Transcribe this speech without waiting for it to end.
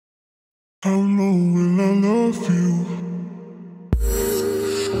How long will I love you?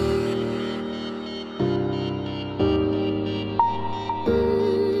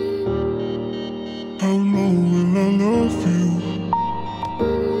 How long will I love you?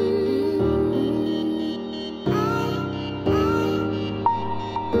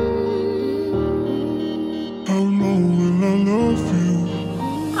 How long will I love you?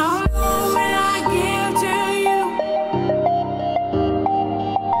 How long will I give to you?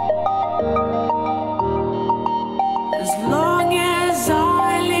 As long as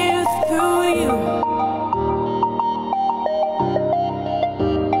I live through you.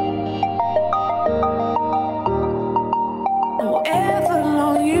 However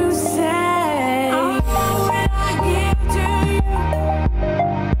long you say. How long will I give to you?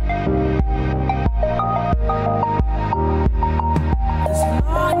 As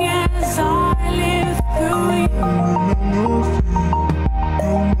long as I live through you.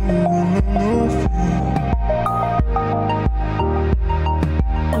 How long will I love you?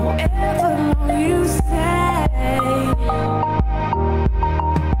 However long you say.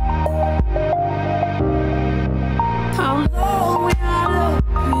 How long will I love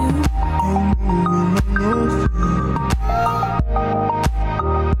you? How long will I love you?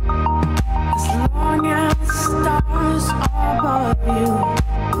 As long as the stars are above you.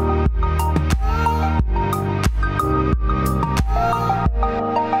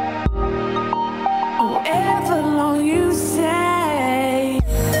 However long you say.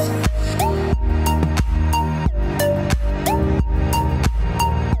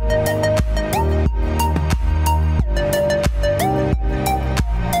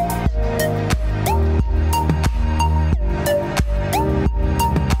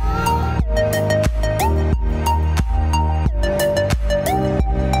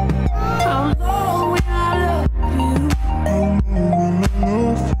 How long will I love you?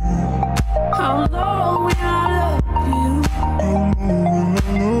 How long will I love you?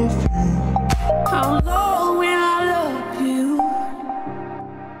 How long will I love you?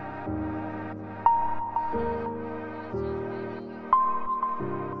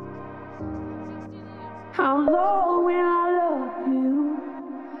 How long will I love you?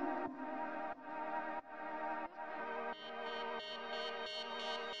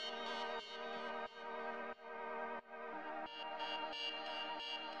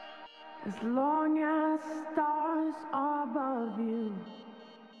 As long as stars are above you.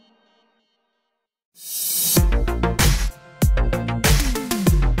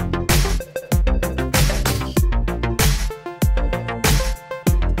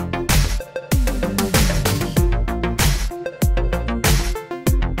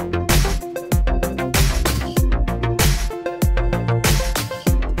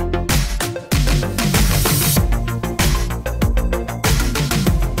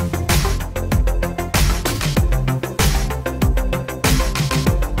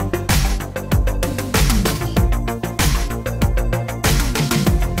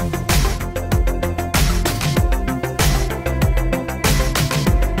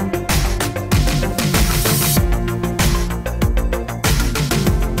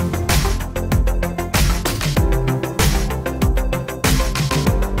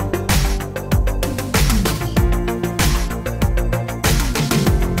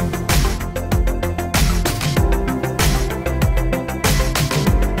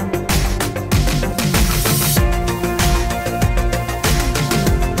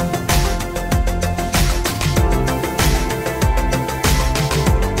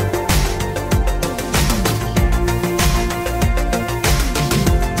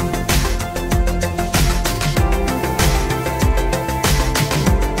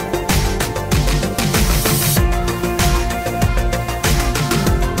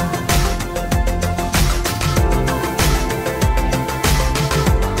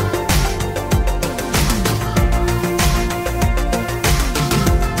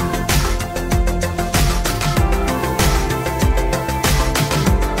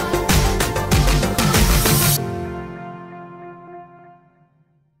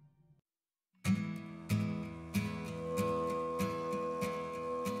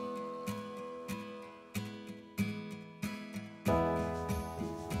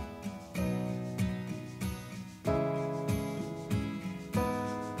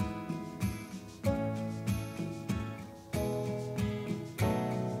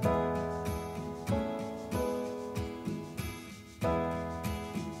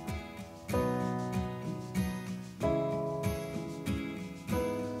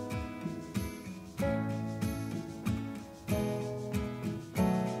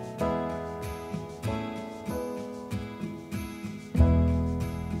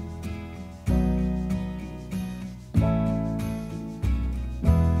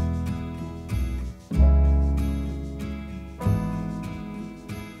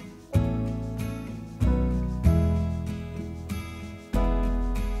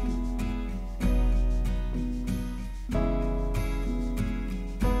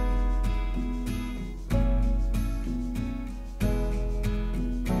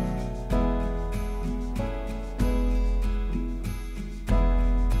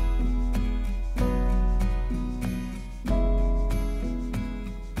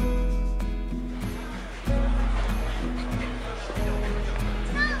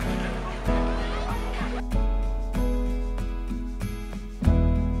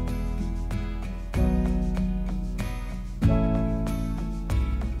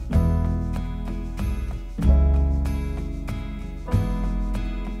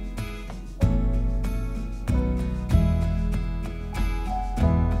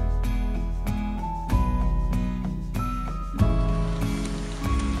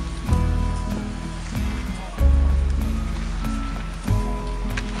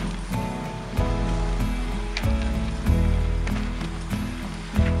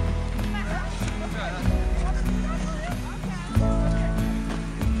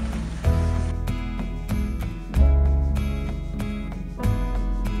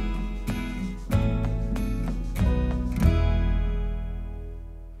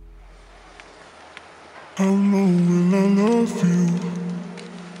 How long will I love you?